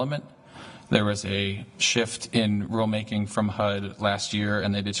Urban Development. there was a shift in rulemaking from HUD last year,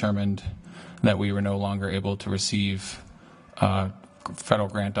 and they determined that we were no longer able to receive federal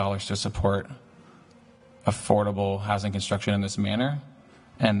grant dollars to support affordable housing construction in this manner,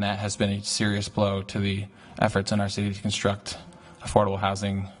 and that has been a serious blow to the efforts in our city to construct affordable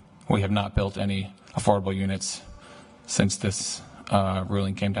housing. We have not built any affordable units since this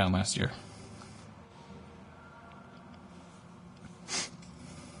ruling came down last year.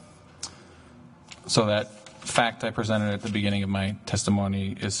 So that fact I presented at the beginning of my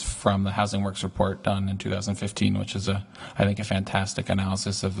testimony is from the Housing Works report done in 2015, which is, I think, a fantastic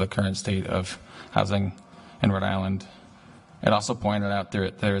analysis of the current state of housing in Rhode Island. It also pointed out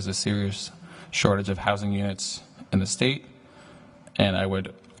there is a serious shortage of housing units in the state, and I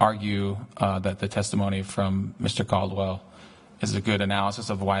would argue that the testimony from Mr. Caldwell is a good analysis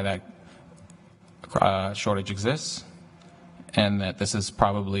of why that shortage exists, and that this is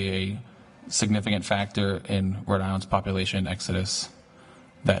probably a significant factor in Rhode Island's population exodus,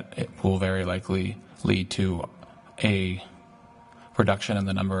 that it will very likely lead to a reduction in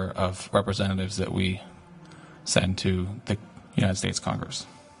the number of representatives that we send to the United States Congress.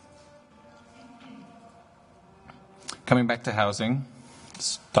 Coming back to housing,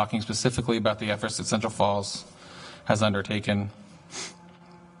 talking specifically about the efforts that Central Falls has undertaken,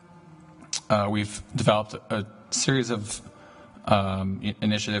 we've developed a series of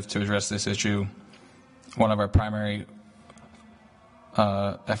initiative to address this issue. One of our primary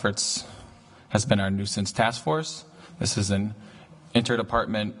efforts has been our nuisance task force. This is an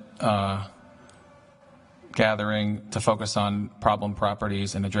interdepartment gathering to focus on problem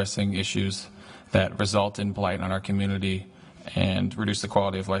properties and addressing issues that result in blight on our community and reduce the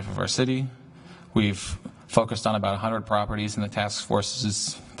quality of life of our city. We've focused on about 100 properties in the task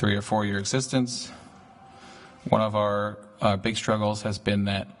force's 3 or 4 year existence. One of our big struggles has been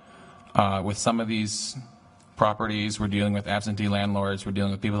that with some of these properties, we're dealing with absentee landlords, we're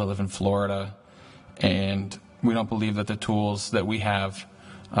dealing with people that live in Florida, and we don't believe that the tools that we have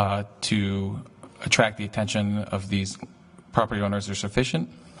to attract the attention of these property owners are sufficient.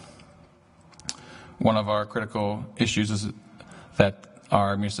 One of our critical issues is that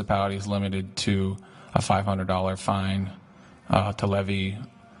our municipality is limited to a $500 fine to levy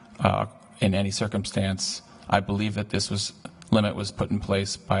in any circumstance. I believe that this limit was put in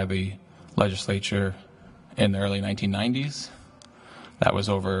place by the legislature in the early 1990s. That was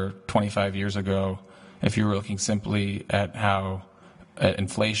over 25 years ago. If you were looking simply at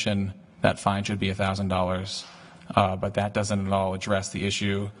inflation, that fine should be $1,000. But that doesn't at all address the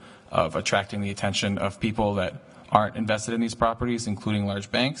issue of attracting the attention of people that aren't invested in these properties, including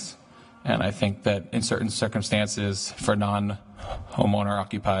large banks. And I think that in certain circumstances, for non-homeowner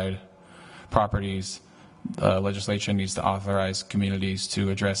occupied properties, legislation needs to authorize communities to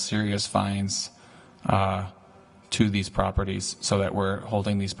address serious fines to these properties, so that we're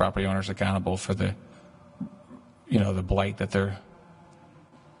holding these property owners accountable for the blight that they're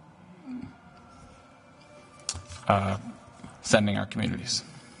sending our communities.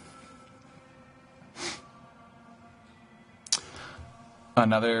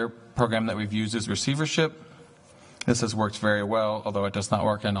 Another program that we've used is receivership. This has worked very well, although it does not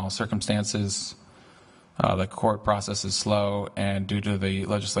work in all circumstances. The court process is slow, and due to the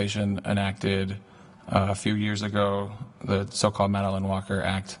legislation enacted a few years ago, the so-called Madeline Walker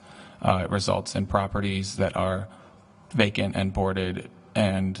Act, it results in properties that are vacant and boarded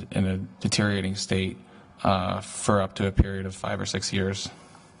and in a deteriorating state for up to a period of 5 or 6 years.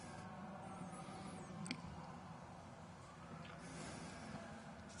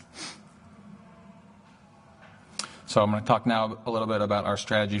 So I'm going to talk now a little bit about our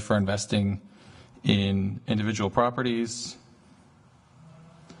strategy for investing in individual properties.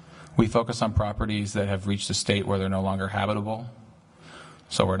 We focus on properties that have reached a state where they're no longer habitable.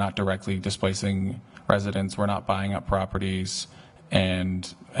 So we're not directly displacing residents. We're not buying up properties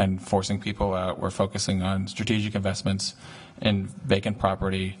and forcing people out. We're focusing on strategic investments in vacant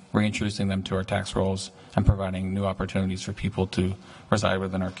property, reintroducing them to our tax rolls, and providing new opportunities for people to reside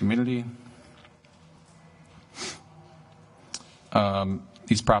within our community.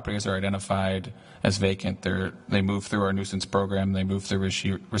 These properties are identified as vacant. They move through our nuisance program. They move through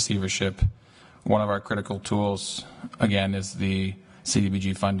receivership. One of our critical tools, again, is the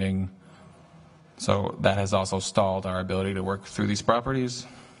CDBG funding. So that has also stalled our ability to work through these properties.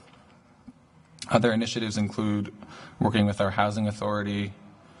 Other initiatives include working with our housing authority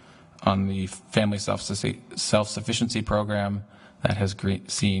on the family self-sufficiency program that has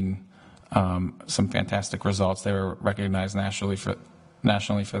seen some fantastic results. They were recognized nationally for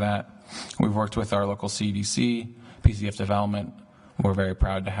that. We've worked with our local CDC, PCF Development, We're very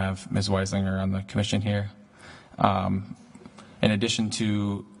proud to have Ms. Weisinger on the commission here. In addition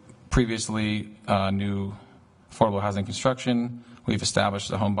to previously new affordable housing construction, we've established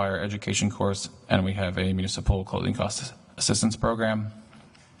a home buyer education course, and we have a municipal closing cost assistance program.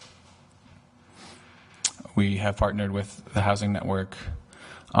 We have partnered with the Housing Network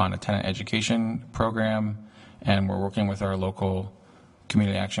on a tenant education program, and we're working with our local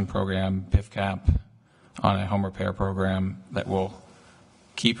community action program, PIFCAP, on a home repair program that will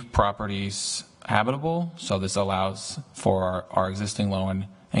keep properties habitable. So this allows for our existing low and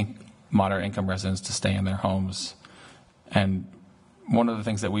moderate income residents to stay in their homes. And one of the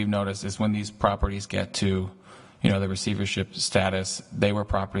things that we've noticed is when these properties get to, the receivership status, they were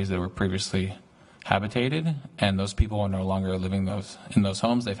properties that were previously habitated, and those people are no longer living in those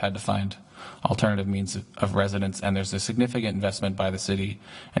homes. They've had to find alternative means of residence, and there's a significant investment by the city,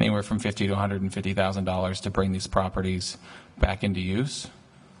 anywhere from $50,000 to $150,000, to bring these properties back into use.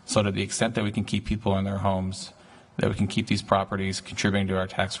 So to the extent that we can keep people in their homes, that we can keep these properties contributing to our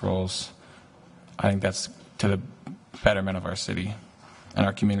tax rolls, I think that's to the betterment of our city and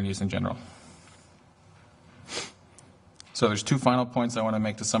our communities in general. So there's two final points I want to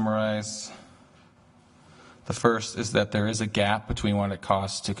make to summarize. The first is that there is a gap between what it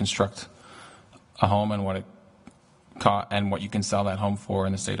costs to construct a home and what you can sell that home for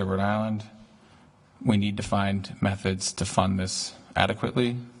in the state of Rhode Island. We need to find methods to fund this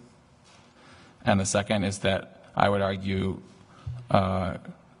adequately. And the second is that I would argue, in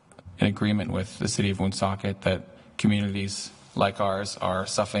agreement with the city of Woonsocket, that communities like ours are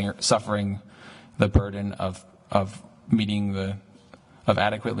suffering the burden of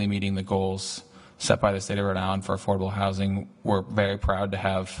adequately meeting the goals set by the state of Rhode Island for affordable housing. We're very proud to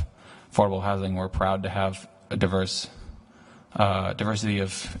have affordable housing. We're proud to have a diversity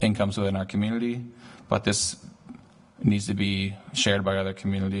of incomes within our community, but this needs to be shared by other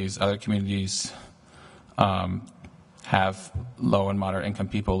communities. Other communities have low and moderate income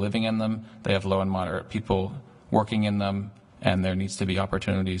people living in them. They have low and moderate people working in them, and there needs to be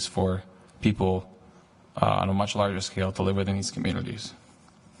opportunities for people on a much larger scale to live within these communities.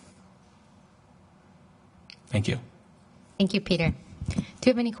 Thank you. Thank you, Peter. Do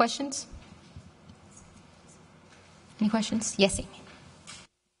you have any questions? Any questions? Yes, Amy.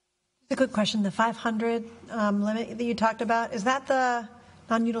 A quick question. The 500 limit that you talked about, is that the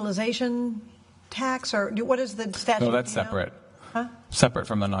non-utilization tax, or what is the statute? No, that's separate. Huh? Separate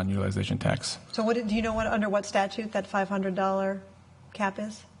from the non-utilization tax. So do you know under what statute that $500 cap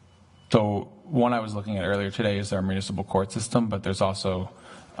is? So one I was looking at earlier today is our municipal court system, but there's also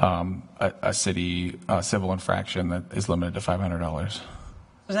a city civil infraction that is limited to $500.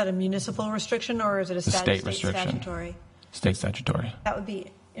 Is that a municipal restriction, or is it a state restriction? Statutory? State statutory. That would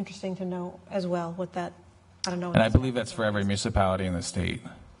be interesting to know as well. What that, I don't know. And I believe that's for every municipality in the state.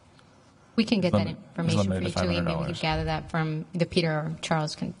 We can get that information for you too, Amy. We can $500. gather that from either Peter or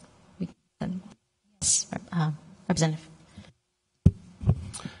Charles. Yes, Representative.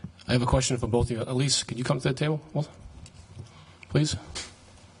 I have a question for both of you. Elise, could you come to the table, please?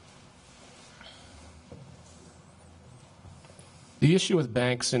 The issue with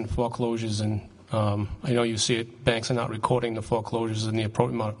banks and foreclosures, and I know you see it, banks are not recording the foreclosures in the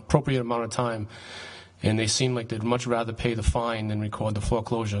appropriate amount of time, and they seem like they'd much rather pay the fine than record the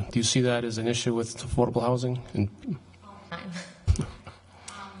foreclosure. Do you see that as an issue with affordable housing? All the time.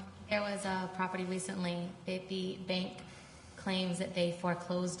 There was a property recently that the bank claims that they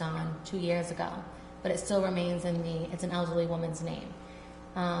foreclosed on 2 years ago, but it still remains it's an elderly woman's name.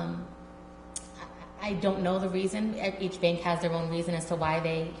 I don't know the reason. Each bank has their own reason as to why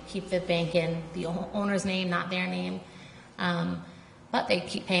they keep the bank in the owner's name, not their name. But they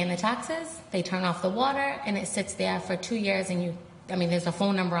keep paying the taxes, they turn off the water, and it sits there for 2 years, and there's a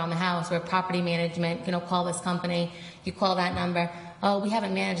phone number on the house where property management, call this company, you call that number. Oh, we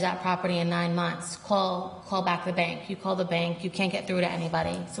haven't managed that property in 9 months. Call back the bank. You call the bank, you can't get through to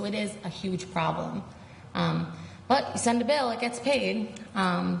anybody. So it is a huge problem. But you send a bill, it gets paid.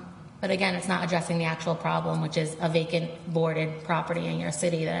 But again, it's not addressing the actual problem, which is a vacant, boarded property in your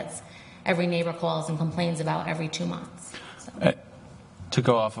city that's every neighbor calls and complains about every 2 months. So. To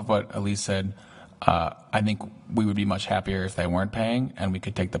go off of what Elise said, I think we would be much happier if they weren't paying and we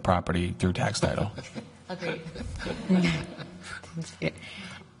could take the property through tax title. Agreed.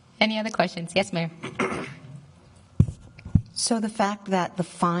 Any other questions? Yes, Mayor. So the fact that the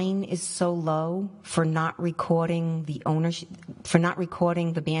fine is so low for not recording the ownership, for not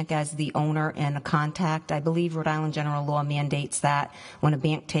recording the bank as the owner and a contact, I believe Rhode Island general law mandates that when a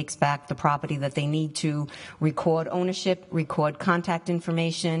bank takes back the property that they need to record ownership, record contact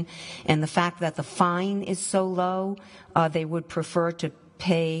information, and the fact that the fine is so low, they would prefer to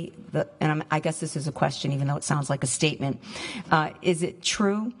pay the, and I guess this is a question even though it sounds like a statement, is it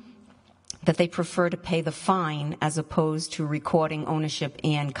true that they prefer to pay the fine as opposed to recording ownership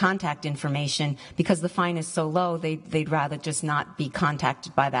and contact information because the fine is so low, they'd rather just not be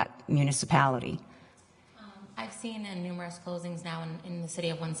contacted by that municipality? I've seen in numerous closings now in the city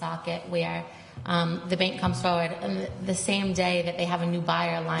of Woonsocket where the bank comes forward and the same day that they have a new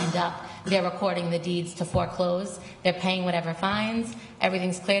buyer lined up, they're recording the deeds to foreclose, they're paying whatever fines,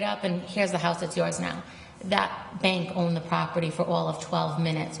 everything's cleared up, and here's the house that's yours now. That bank owned the property for all of 12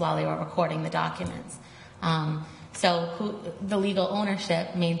 minutes while they were recording the documents. The legal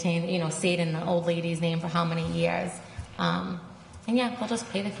ownership maintained, stayed in the old lady's name for how many years. And yeah, we'll just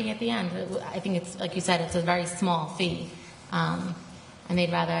pay the fee at the end. I think it's, like you said, it's a very small fee. And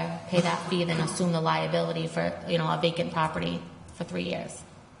they'd rather pay that fee than assume the liability for, a vacant property for 3 years.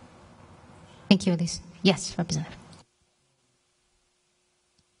 Thank you, Elise. Yes, Representative.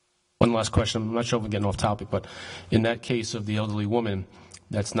 One last question. I'm not sure if we're getting off topic, but in that case of the elderly woman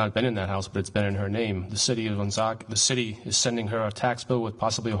that's not been in that house, but it's been in her name, the city of Woonsocket, the city is sending her a tax bill with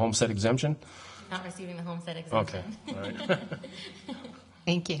possibly a homestead exemption? Not receiving the homestead exemption. Okay. All right.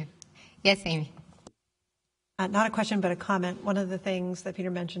 Thank you. Yes, Amy. Not a question, but a comment. One of the things that Peter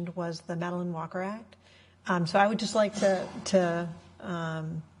mentioned was the Madeline Walker Act. So I would just like to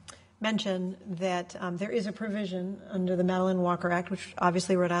mention that there is a provision under the Madeline Walker Act, which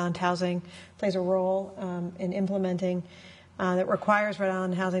obviously Rhode Island Housing plays a role in implementing, that requires Rhode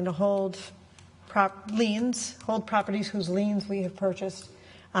Island Housing to hold properties whose liens we have purchased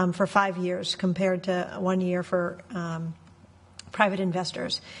for 5 years compared to 1 year for private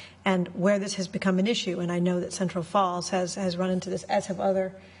investors. And where this has become an issue, and I know that Central Falls has run into this, as have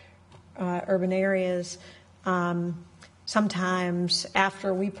other urban areas, sometimes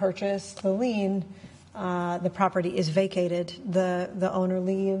after we purchase the lien, the property is vacated, the owner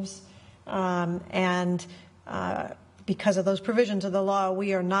leaves, and because of those provisions of the law,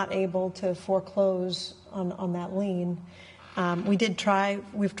 we are not able to foreclose on that lien. We've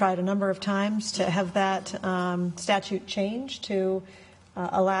tried a number of times to have that statute changed to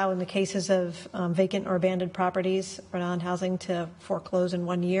allow, in the cases of vacant or abandoned properties, Rhode Island Housing to foreclose in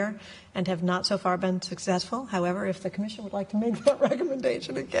 1 year, and have not so far been successful. However, if the Commission would like to make that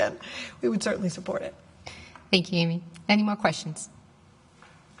recommendation again, we would certainly support it. Thank you, Amy. Any more questions?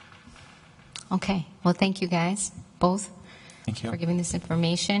 Okay. Well, thank you guys, both. Thank you. For giving this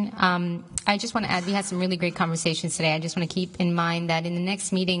information. I just want to add, we had some really great conversations today. I just want to keep in mind that in the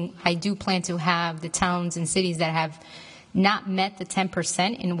next meeting, I do plan to have the towns and cities that have not met the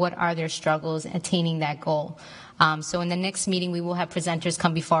 10% and what are their struggles attaining that goal. So in the next meeting, we will have presenters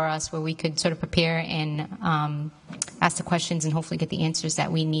come before us where we could sort of prepare and ask the questions and hopefully get the answers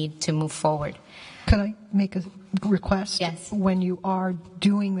that we need to move forward. Could I make a request? Yes. When you are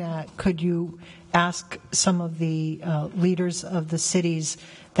doing that, could you ask some of the leaders of the cities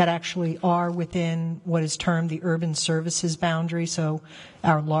that actually are within what is termed the urban services boundary, so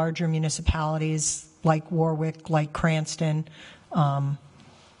our larger municipalities like Warwick, like Cranston? Yes.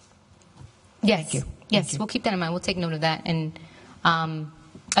 Thank you. Yes, Thank you. we'll keep that in mind. We'll take note of that. And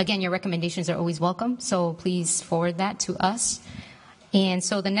again, your recommendations are always welcome, so please forward that to us. And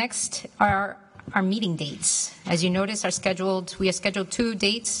so the next are our meeting dates. As you notice, we are scheduled 2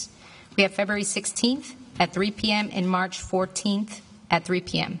 dates. We have February 16th at 3 p.m. and March 14th at 3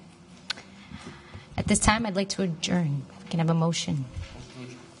 p.m. At this time, I'd like to adjourn. We can have a motion.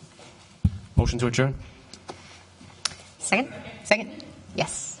 Motion to adjourn? Second? Second?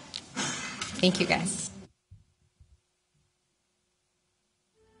 Yes. Thank you, guys.